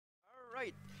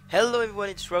Alright, hello everyone,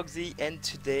 it's Rogzy, and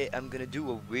today I'm gonna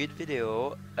do a weird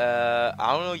video. I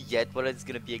don't know yet what it's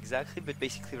gonna be exactly, but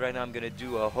basically right now I'm gonna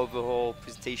do a overhaul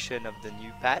presentation of the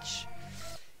new patch,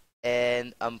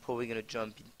 and I'm probably gonna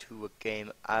jump into a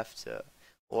game after.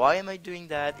 Why am I doing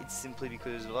that? It's simply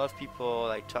because a lot of people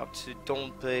I talk to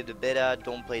don't play the beta,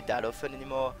 don't play that often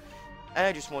anymore, and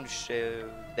I just want to show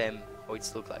them how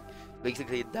it's look like.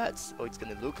 Basically that's how it's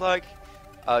gonna look like.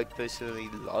 I personally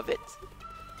love it.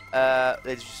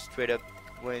 Let's just straight up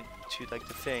went to like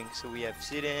the thing. So we have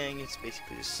sitting, it's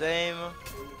basically the same.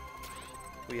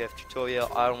 We have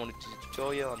tutorial. I don't want to do the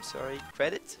tutorial, I'm sorry.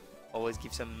 Credit, always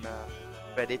give some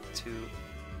credit to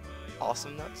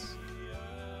Awesomenauts,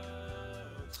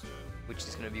 which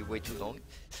is gonna be way too long.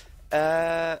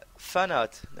 Fan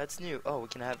art, that's new. Oh, we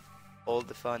can have all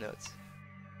the fan arts.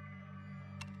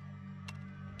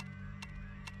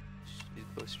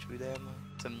 Just go through them.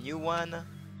 Some new one.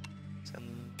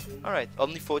 Alright,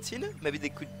 only 14. Maybe they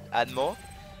could add more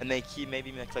and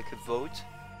maybe make like a vote,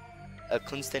 a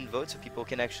constant vote, so people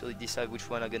can actually decide which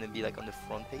one are gonna be like on the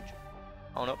front page.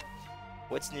 I don't know.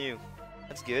 What's new?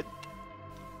 That's good.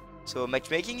 So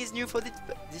matchmaking is new for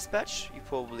this patch. You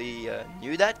probably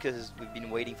knew that because we've been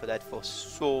waiting for that for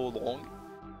so long.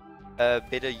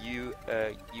 Better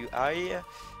UI.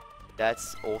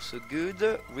 That's also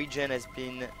good. Regen has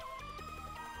been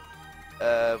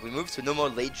removed, so no more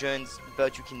legends,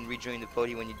 but you can rejoin the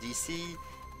party when you DC,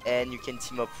 and you can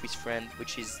team up with friends,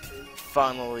 which is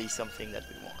finally something that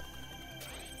we want.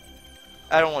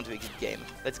 I don't want to make a game.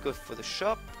 Let's go for the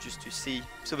shop just to see.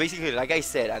 So basically, like I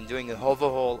said, I'm doing an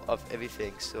overhaul of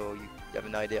everything, so you have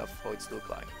an idea of how it's look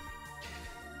like.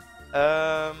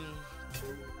 Alright,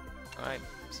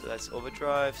 so that's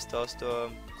Overdrive,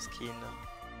 Starstorm, Skin.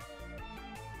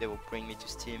 They will bring me to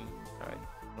Steam. Alright,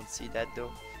 don't see that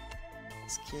though.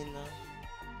 Skin.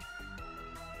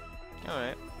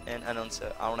 Alright, and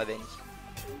announcer. I don't have any.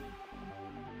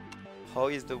 How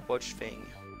is the watch thing?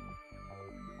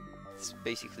 It's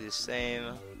basically the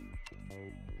same.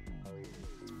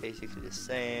 It's basically the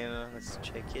same. Let's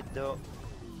check it though.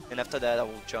 And after that, I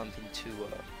will jump into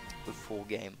the full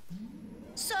game.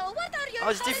 So what are your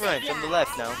it's different from the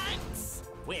left now.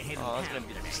 Oh, it's gonna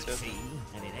be disturbing.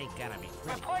 And it ain't gonna be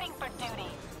reporting for duty.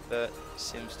 But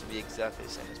seems to be exactly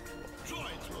the same as before.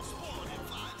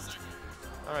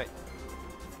 Alright.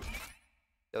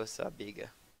 Those are bigger.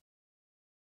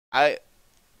 I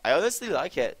honestly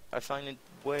like it. I find it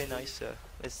way nicer.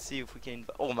 Let's see if we can.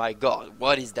 Oh my god,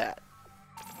 what is that?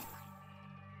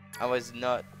 I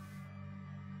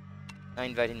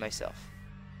invited myself.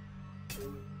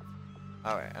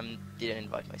 Alright, I didn't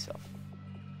invite myself.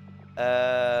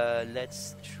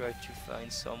 Let's try to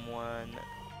find someone.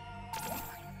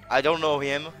 I don't know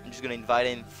him. I'm just gonna invite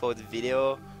him for the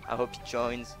video. I hope he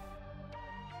joins.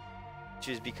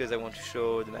 Just because I want to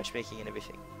show the matchmaking and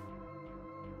everything.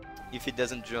 If he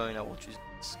doesn't join, I will just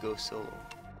go solo.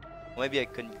 Maybe I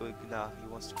can go. Nah, he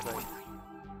wants to play.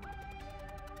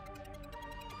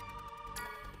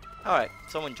 Alright,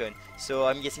 someone joined. So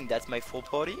I'm guessing that's my full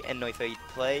party. And now if I hit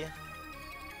play.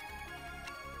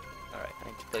 Alright, I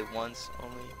need to play once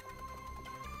only.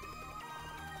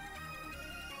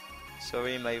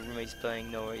 Sorry, my roommate's playing,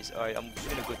 no worries. Alright, I'm just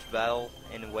gonna go to battle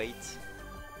and wait.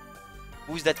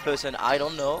 Who's that person? I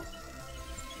don't know.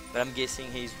 But I'm guessing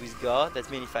he's with God. That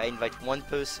means if I invite one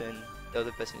person, the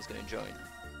other person is gonna join.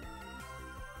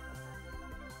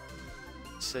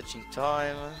 Searching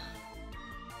time.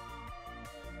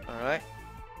 Alright.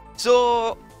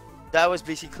 So, that was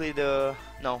basically the...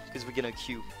 No, because we're gonna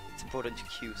queue. It's important to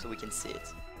queue so we can see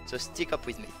it. So stick up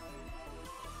with me.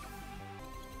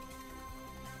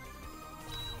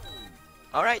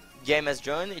 Alright, game has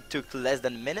joined. It took less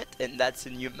than a minute, and that's a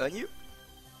new menu.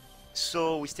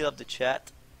 So we still have the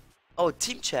chat. Oh,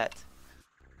 team chat.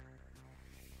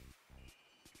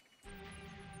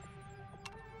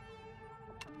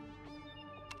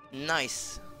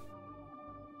 Nice.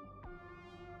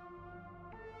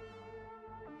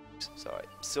 Sorry.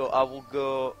 So I will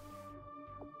go.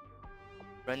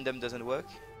 Random doesn't work.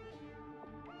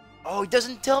 Oh, it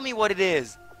doesn't tell me what it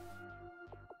is.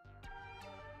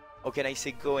 Or can I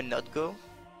say go and not go?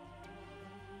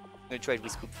 I'm gonna try it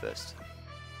with scoop first.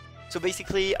 So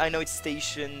basically, I know it's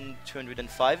station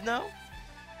 205 now.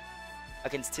 I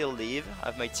can still leave. I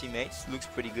have my teammates. Looks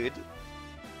pretty good.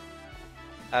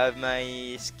 I have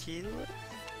my skill.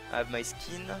 I have my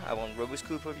skin. I want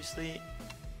RoboScoop obviously.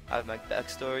 I have my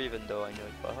backstory, even though I know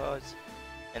it by heart.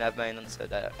 And I have my announcer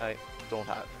that I don't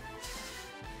have.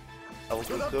 I will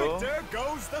go.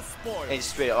 And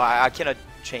straight. I cannot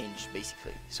change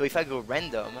basically. So if I go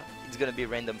random, it's gonna be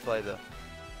random forever.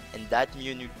 And that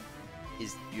menu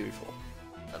is beautiful.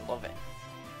 I love it.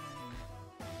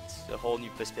 It's a whole new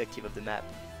perspective of the map.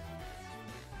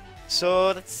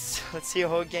 So let's see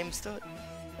how a game starts.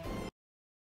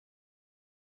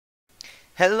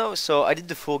 Hello, so I did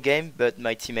the full game, but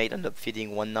my teammate ended up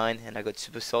feeding 1-9 and I got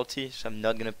super salty, so I'm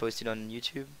not gonna post it on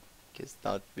YouTube because it's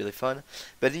not really fun.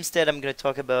 But instead I'm gonna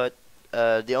talk about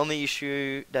the only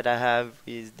issue that I have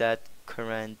is that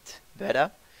current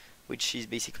beta, which is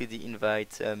basically the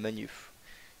invite menu.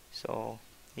 So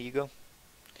here you go.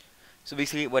 So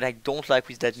basically what I don't like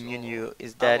with that menu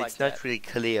is that it's not really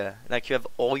clear. Like you have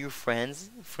all your friends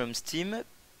from Steam,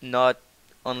 not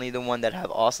only the one that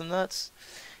have Awesomenauts,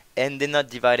 and they're not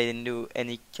divided into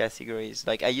any categories.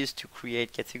 Like I used to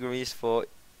create categories for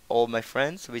all my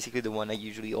friends, so basically the one I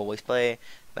usually always play,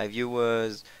 my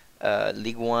viewers,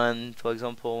 League 1 for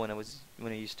example, when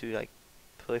I used to like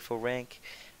play for rank,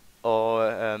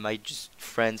 or my just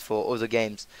friends for other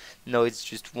games. No, it's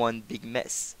just one big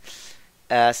mess.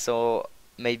 So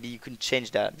maybe you can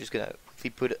change that. I'm just gonna quickly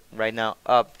put right now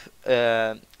up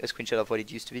a screenshot of what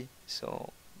it used to be. So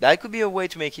that could be a way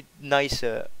to make it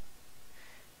nicer,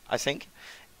 I think.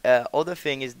 Other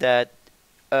thing is that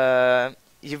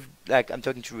you've, like, I'm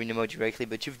talking to Renamo directly,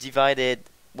 but you've divided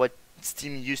what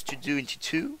Steam used to do into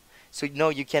two. So no,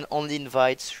 you can only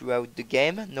invite throughout the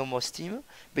game, no more Steam,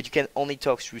 but you can only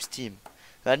talk through Steam.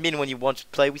 That means when you want to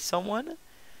play with someone,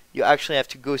 you actually have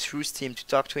to go through Steam to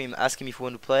talk to him, ask him if you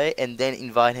want to play, and then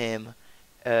invite him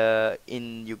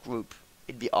in your group.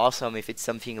 It'd be awesome if it's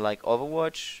something like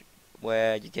Overwatch,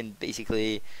 where you can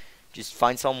basically just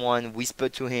find someone, whisper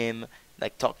to him,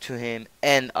 like talk to him,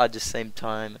 and at the same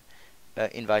time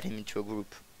invite him into a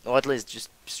group. Or at least just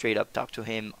straight up talk to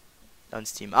him on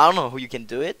Steam. I don't know how you can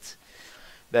do it,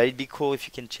 but it'd be cool if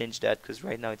you can change that, because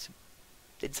right now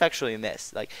it's actually a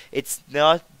mess. Like, it's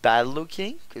not bad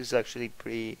looking, it's actually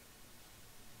pretty,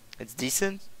 it's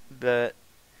decent, but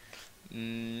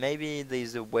maybe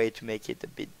there's a way to make it a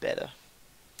bit better.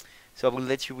 So I will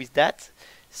let you with that.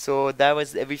 So that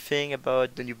was everything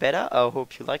about the new beta. I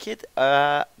hope you like it.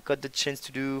 Got the chance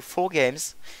to do 4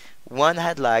 games. One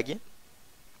had lag,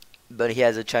 but he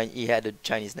had a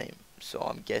Chinese name, so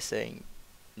I'm guessing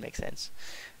it makes sense.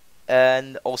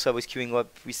 And also I was queuing up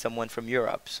with someone from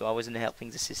Europe, so I wasn't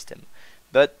helping the system.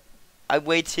 But I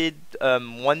waited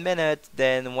 1 minute,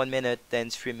 then 1 minute, then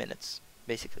 3 minutes,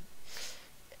 basically.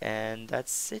 And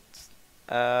that's it.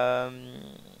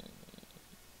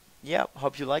 Yeah,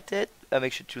 hope you liked it.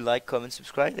 Make sure to like, comment,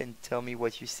 subscribe, and tell me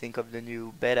what you think of the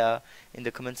new beta in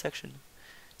the comment section.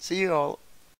 See you all.